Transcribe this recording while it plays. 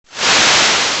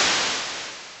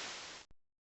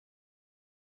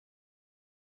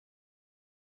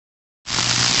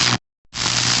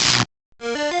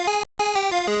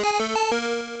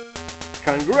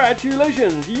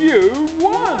Congratulations, you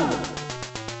won!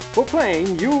 For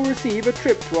playing, you'll receive a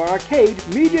trip to our arcade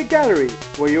media gallery,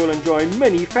 where you'll enjoy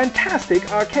many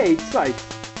fantastic arcade sites.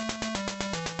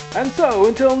 And so,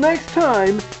 until next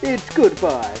time, it's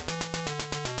goodbye.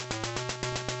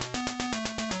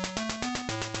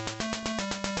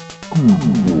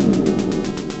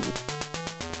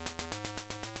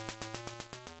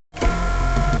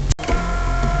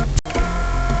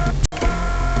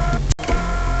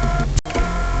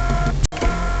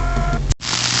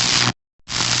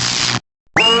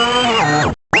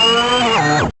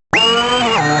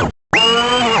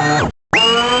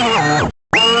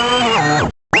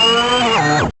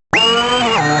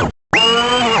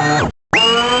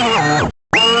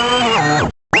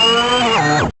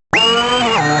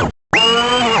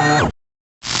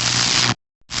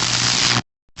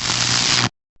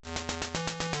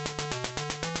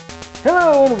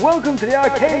 Hello and welcome to the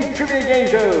Arcade Trivia Game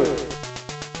Show!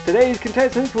 Today's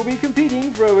contestants will be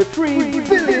competing for over 3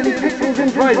 billion pixels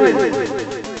in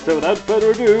prizes! So without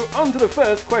further ado, on to the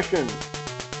first question.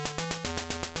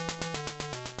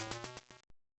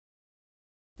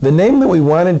 The name that we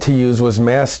wanted to use was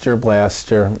Master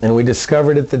Blaster, and we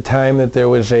discovered at the time that there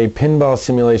was a pinball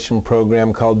simulation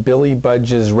program called Billy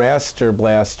Budge's Raster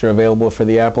Blaster available for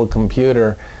the Apple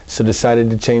computer, so decided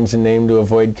to change the name to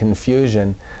avoid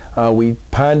confusion. We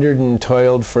pondered and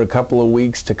toiled for a couple of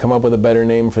weeks to come up with a better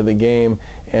name for the game,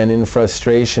 and in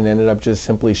frustration ended up just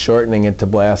simply shortening it to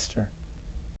Blaster.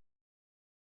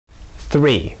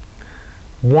 3.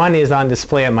 One is on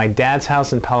display at my dad's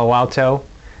house in Palo Alto.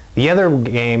 The other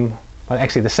game, well,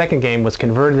 actually the second game, was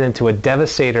converted into a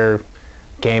Devastator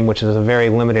game, which is a very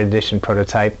limited edition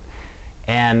prototype.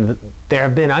 And there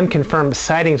have been unconfirmed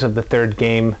sightings of the third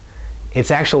game.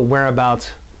 Its actual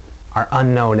whereabouts are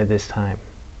unknown at this time.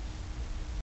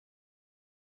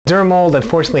 Durmold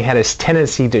unfortunately had its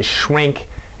tendency to shrink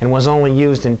and was only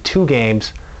used in 2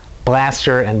 games,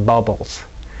 Blaster and Bubbles.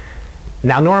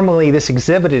 Now normally this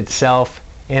exhibited itself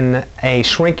in a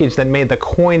shrinkage that made the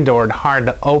coin door hard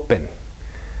to open.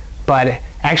 But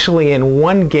actually in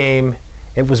one game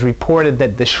it was reported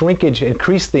that the shrinkage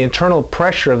increased the internal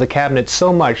pressure of the cabinet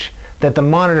so much that the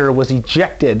monitor was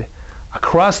ejected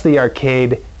across the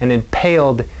arcade and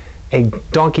impaled a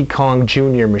Donkey Kong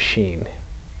Jr. machine.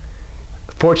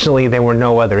 Fortunately, there were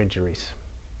no other injuries.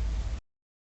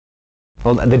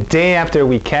 Well, the day after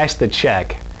we cashed the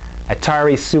check,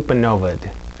 Atari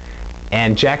supernovaed,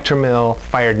 and Jack Tramiel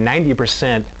fired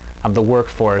 90% of the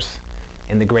workforce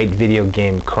in the great video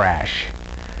game crash.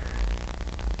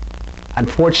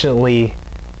 Unfortunately,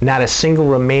 not a single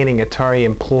remaining Atari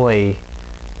employee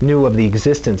knew of the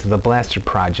existence of the Blaster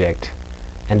project,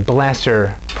 and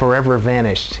Blaster forever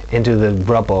vanished into the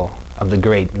rubble of the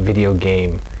great video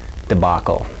game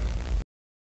debacle.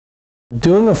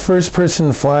 Doing a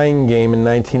first-person flying game in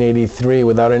 1983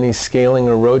 without any scaling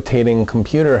or rotating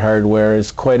computer hardware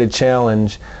is quite a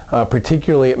challenge.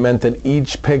 Particularly, it meant that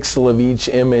each pixel of each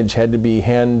image had to be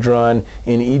hand-drawn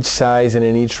in each size and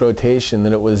in each rotation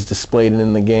that it was displayed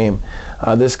in the game.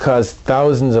 This caused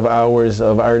thousands of hours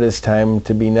of artist time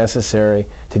to be necessary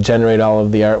to generate all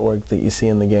of the artwork that you see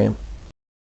in the game.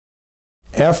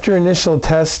 After initial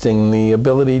testing, the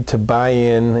ability to buy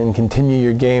in and continue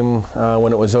your game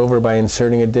when it was over by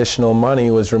inserting additional money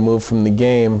was removed from the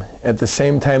game. At the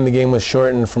same time, the game was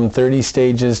shortened from 30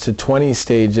 stages to 20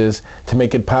 stages to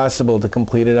make it possible to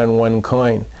complete it on 1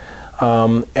 coin.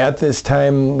 At this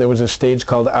time, there was a stage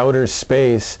called Outer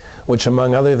Space, which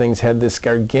among other things had this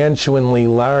gargantuanly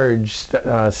large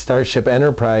Starship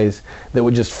Enterprise that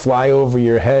would just fly over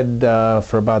your head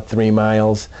for about 3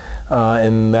 miles.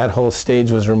 And that whole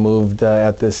stage was removed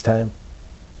at this time.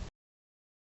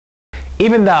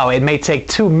 Even though it may take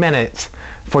 2 minutes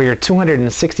for your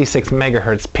 266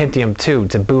 megahertz Pentium 2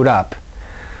 to boot up,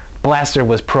 Blaster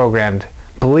was programmed,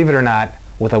 believe it or not,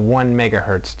 with a 1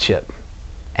 megahertz chip.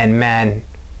 And man,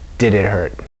 did it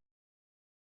hurt.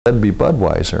 That'd be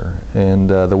Budweiser, and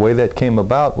the way that came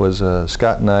about was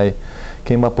Scott and I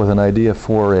came up with an idea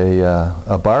for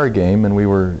a bar game, and we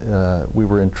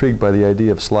were intrigued by the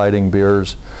idea of sliding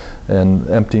beers and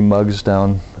empty mugs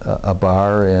down a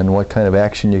bar, and what kind of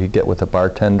action you could get with a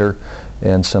bartender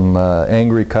and some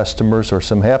angry customers or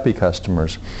some happy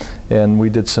customers. And we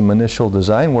did some initial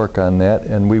design work on that,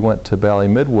 and we went to Bally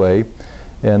Midway.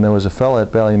 And there was a fellow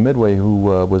at Bally Midway who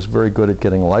was very good at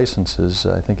getting licenses.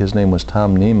 I think his name was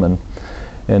Tom Neiman.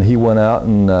 And he went out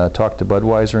and talked to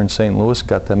Budweiser in St. Louis,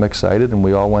 got them excited, and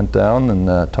we all went down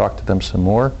and talked to them some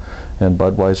more, and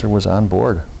Budweiser was on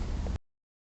board.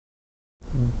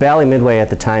 Bally Midway at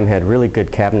the time had really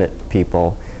good cabinet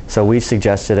people, so we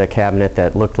suggested a cabinet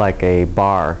that looked like a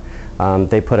bar.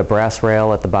 They put a brass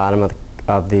rail at the bottom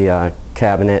of the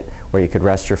cabinet where you could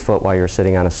rest your foot while you're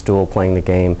sitting on a stool playing the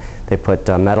game. They put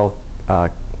metal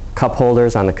cup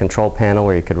holders on the control panel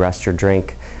where you could rest your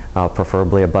drink,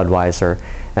 preferably a Budweiser.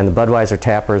 And the Budweiser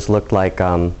tappers looked like,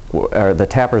 or the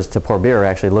tappers to pour beer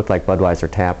actually looked like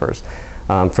Budweiser tappers.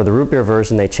 For the root beer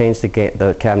version, they changed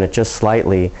the cabinet just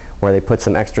slightly, where they put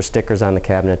some extra stickers on the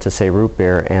cabinet to say root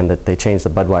beer, and that they changed the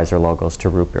Budweiser logos to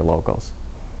root beer logos.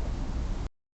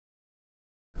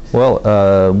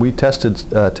 Well, we tested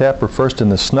Tapper first in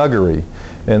the snuggery,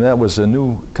 and that was a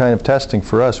new kind of testing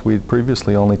for us. We'd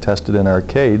previously only tested in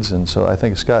arcades, and so I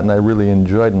think Scott and I really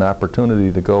enjoyed an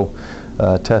opportunity to go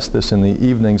test this in the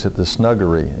evenings at the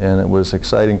snuggery, and it was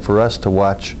exciting for us to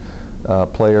watch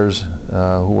players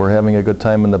who were having a good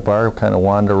time in the bar kind of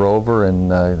wander over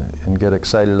and get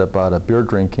excited about a beer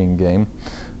drinking game,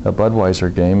 a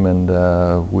Budweiser game, and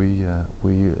we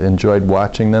enjoyed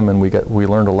watching them, and we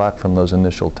learned a lot from those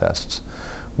initial tests.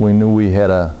 We knew we had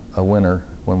a winner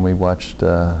when we watched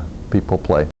people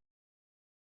play.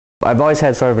 I've always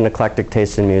had sort of an eclectic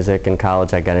taste in music. In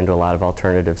college I got into a lot of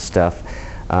alternative stuff.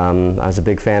 I was a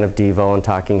big fan of Devo and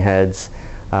Talking Heads,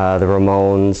 the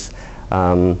Ramones.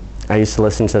 I used to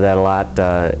listen to that a lot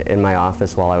in my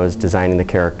office while I was designing the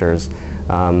characters.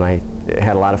 I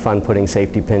had a lot of fun putting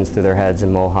safety pins through their heads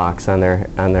and mohawks on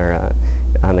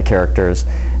the characters.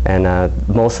 And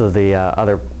most of the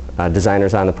other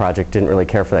designers on the project didn't really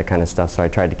care for that kind of stuff, so I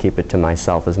tried to keep it to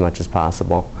myself as much as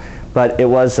possible. But it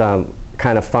was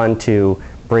kind of fun to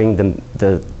bring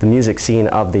the music scene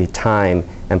of the time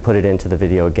and put it into the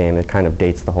video game. It kind of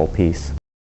dates the whole piece.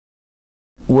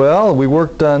 Well, we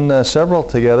worked on several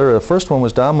together. The first one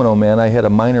was Domino Man. I had a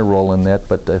minor role in that,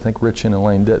 but I think Rich and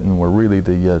Elaine Ditton were really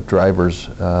the drivers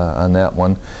on that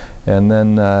one. And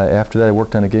then after that I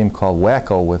worked on a game called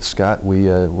Wacko with Scott. We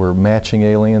were matching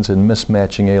aliens and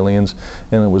mismatching aliens,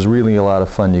 and it was really a lot of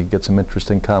fun. You get some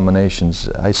interesting combinations.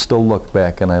 I still look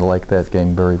back and I like that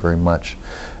game very, very much.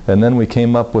 And then we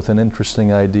came up with an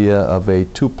interesting idea of a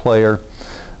two-player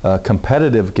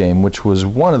competitive game, which was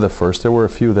one of the first. There were a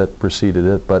few that preceded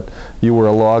it, but you were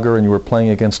a logger and you were playing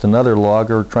against another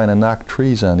logger trying to knock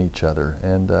trees on each other.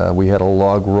 And we had a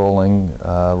log rolling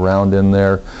round in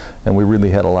there, and we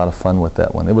really had a lot of fun with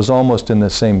that one. It was almost in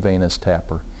the same vein as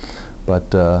Tapper,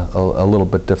 but a little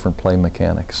bit different play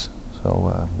mechanics.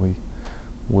 So we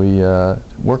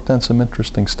worked on some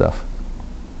interesting stuff.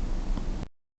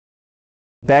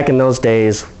 Back in those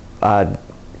days,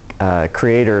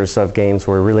 creators of games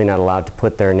were really not allowed to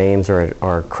put their names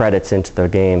or credits into the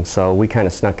game, so we kind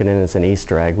of snuck it in as an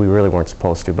Easter egg. We really weren't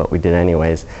supposed to, but we did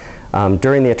anyways.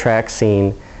 During the attract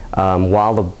scene,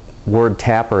 while the word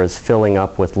Tapper is filling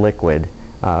up with liquid,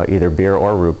 either beer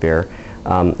or root beer,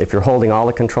 if you're holding all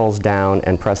the controls down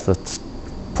and press the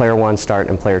player 1 start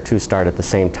and player 2 start at the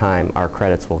same time, our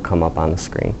credits will come up on the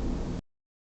screen.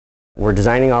 We're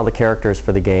designing all the characters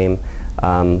for the game.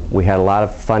 We had a lot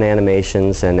of fun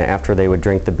animations, and after they would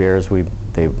drink the beers,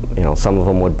 some of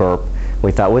them would burp.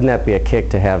 We thought, wouldn't that be a kick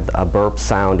to have a burp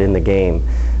sound in the game?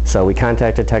 So we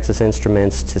contacted Texas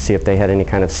Instruments to see if they had any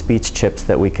kind of speech chips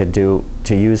that we could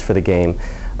use for the game.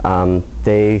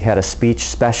 They had a speech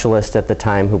specialist at the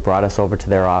time who brought us over to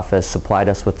their office, supplied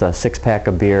us with a 6-pack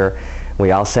of beer.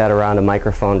 We all sat around a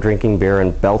microphone drinking beer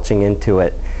and belching into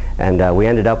it, and we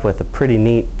ended up with a pretty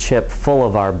neat chip full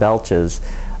of our belches.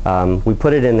 We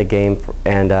put it in the game,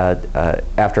 and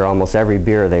after almost every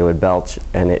beer they would belch,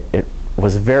 and it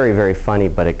was very, very funny,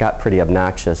 but it got pretty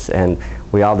obnoxious, and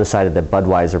we all decided that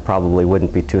Budweiser probably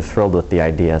wouldn't be too thrilled with the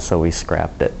idea, so we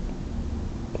scrapped it.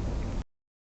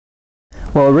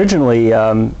 Well, originally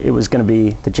it was going to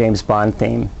be the James Bond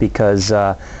theme, because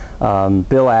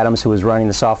Bill Adams, who was running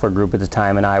the software group at the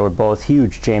time, and I were both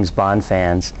huge James Bond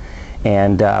fans.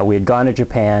 And we had gone to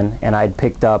Japan, and I'd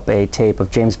picked up a tape of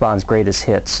James Bond's greatest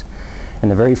hits. And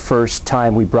the very first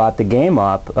time we brought the game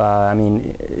up, I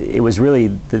mean, it was really,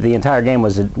 the entire game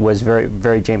was very,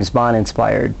 very James Bond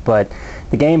inspired. But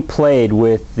the game played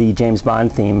with the James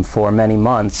Bond theme for many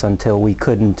months until we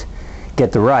couldn't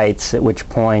get the rights, at which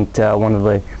point one of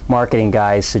the marketing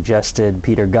guys suggested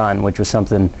Peter Gunn, which was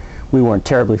something we weren't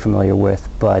terribly familiar with,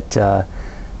 but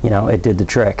you know, it did the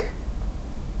trick.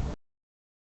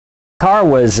 The car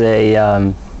was a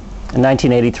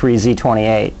 1983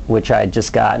 Z28, which I had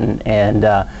just gotten, and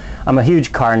I'm a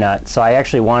huge car nut, so I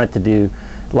actually wanted to do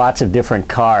lots of different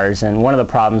cars, and one of the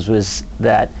problems was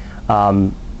that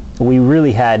we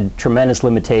really had tremendous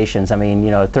limitations. I mean,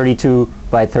 you know, 32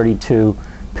 by 32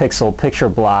 pixel picture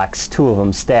blocks, 2 of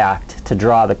them stacked to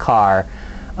draw the car.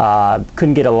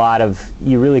 Couldn't get a lot of,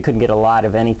 you really couldn't get a lot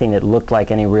of anything that looked like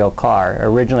any real car.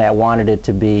 Originally I wanted it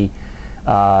to be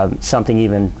something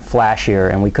even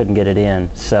flashier, and we couldn't get it in.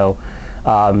 So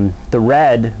the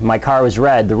red, my car was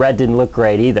red, the red didn't look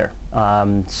great either.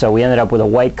 So we ended up with a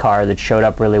white car that showed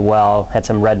up really well, had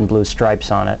some red and blue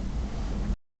stripes on it.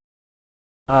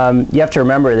 You have to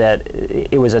remember that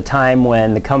it was a time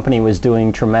when the company was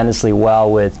doing tremendously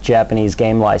well with Japanese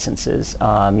game licenses.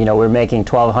 You know, we're making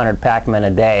 1,200 Pac-Man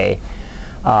a day,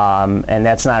 and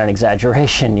that's not an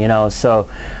exaggeration, you know. So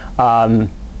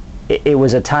it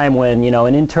was a time when, you know,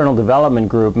 an internal development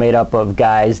group made up of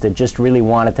guys that just really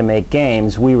wanted to make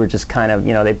games. We were just kind of,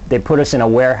 you know, they put us in a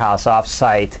warehouse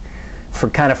off-site,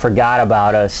 kind of forgot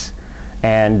about us.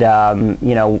 And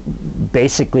you know,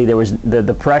 basically there was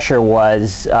the pressure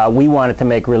was we wanted to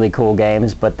make really cool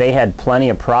games, but they had plenty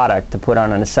of product to put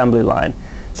on an assembly line.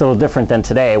 It's a little different than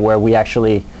today, where we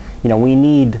actually, you know, we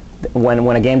need,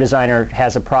 when a game designer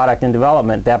has a product in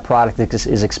development, that product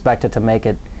is expected to make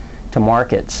it to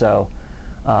market. So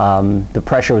the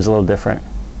pressure was a little different.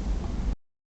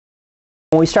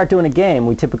 When we start doing a game,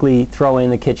 we typically throw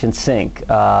in the kitchen sink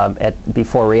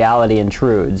before reality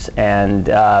intrudes.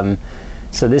 And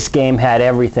so this game had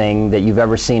everything that you've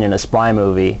ever seen in a spy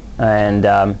movie, and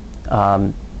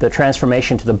the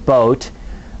transformation to the boat,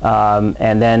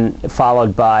 and then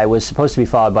was supposed to be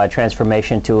followed by a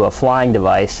transformation to a flying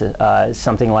device,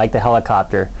 something like the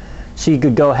helicopter. So you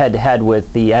could go head to head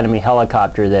with the enemy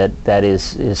helicopter that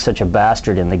is such a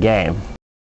bastard in the game.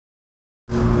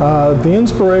 The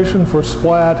inspiration for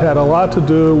Splat had a lot to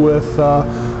do with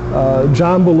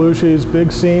John Belushi's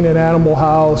big scene in Animal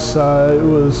House.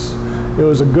 It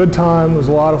was a good time, it was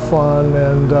a lot of fun,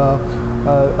 and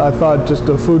I thought just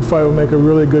a food fight would make a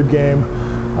really good game.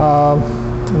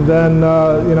 And then,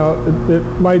 you know, it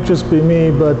might just be me,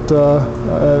 but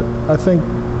I think,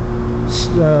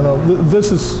 I don't know,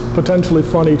 this is potentially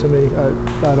funny to me.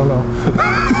 I don't know.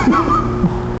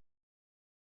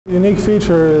 The unique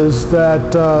feature is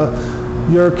that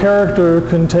your character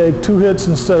can take 2 hits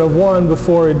instead of 1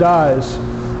 before he dies.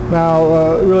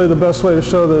 Now, really the best way to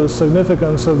show the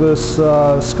significance of this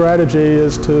strategy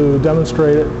is to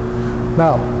demonstrate it.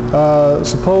 Now,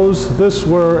 suppose this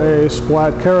were a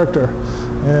Splat character,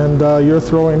 and you're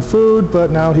throwing food,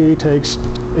 but now he takes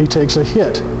a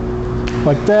hit.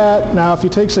 Like that. Now, if he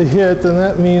takes a hit, then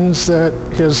that means that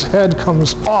his head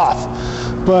comes off.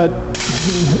 But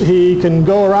he can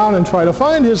go around and try to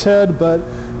find his head,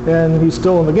 and he's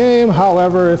still in the game.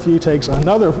 However, if he takes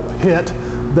another hit,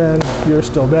 then you're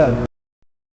still dead.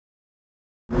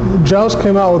 Joust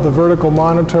came out with a vertical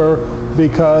monitor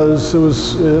because it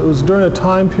was during a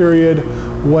time period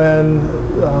when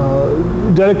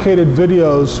dedicated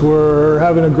videos were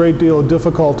having a great deal of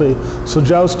difficulty. So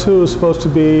Joust 2 is supposed to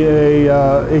be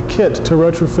a kit to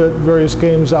retrofit various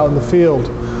games out in the field.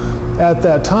 At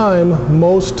that time,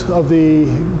 most of the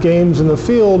games in the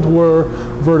field were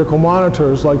vertical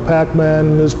monitors, like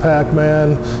Pac-Man, Ms.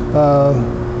 Pac-Man,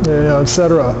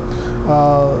 etc.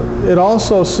 It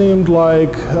also seemed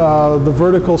like the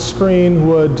vertical screen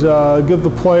would give the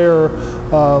player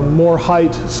more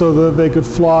height so that they could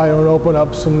fly and open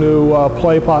up some new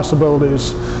play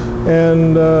possibilities.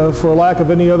 And for lack of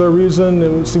any other reason,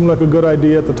 it seemed like a good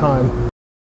idea at the time.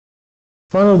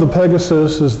 The fun of the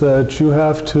Pegasus is that you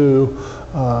have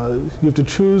to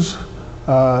choose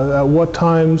at what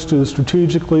times to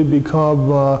strategically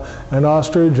become an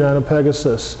ostrich and a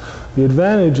Pegasus. The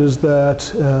advantage is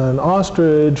that an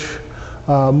ostrich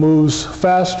moves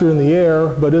faster in the air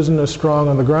but isn't as strong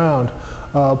on the ground.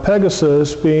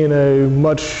 Pegasus, being a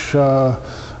much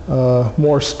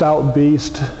more stout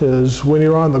beast, is when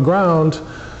you're on the ground,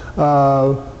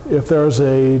 if there's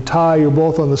a tie, you're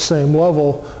both on the same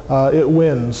level, it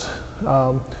wins.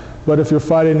 But if you're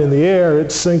fighting in the air,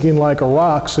 it's sinking like a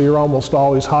rock, so you're almost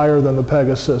always higher than the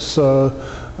Pegasus. So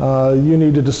you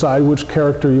need to decide which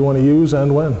character you want to use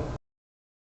and when.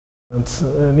 It's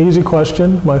an easy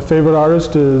question. My favorite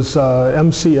artist is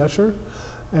M.C. Escher,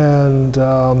 and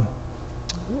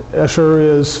Escher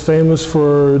is famous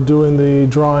for doing the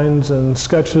drawings and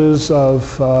sketches of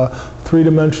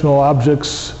three-dimensional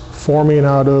objects forming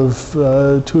out of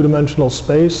two-dimensional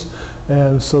space,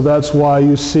 and so that's why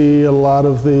you see a lot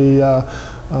of the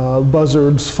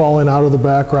buzzards falling out of the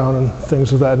background and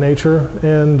things of that nature.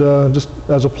 And just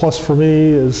as a plus for me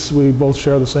is we both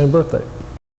share the same birthday.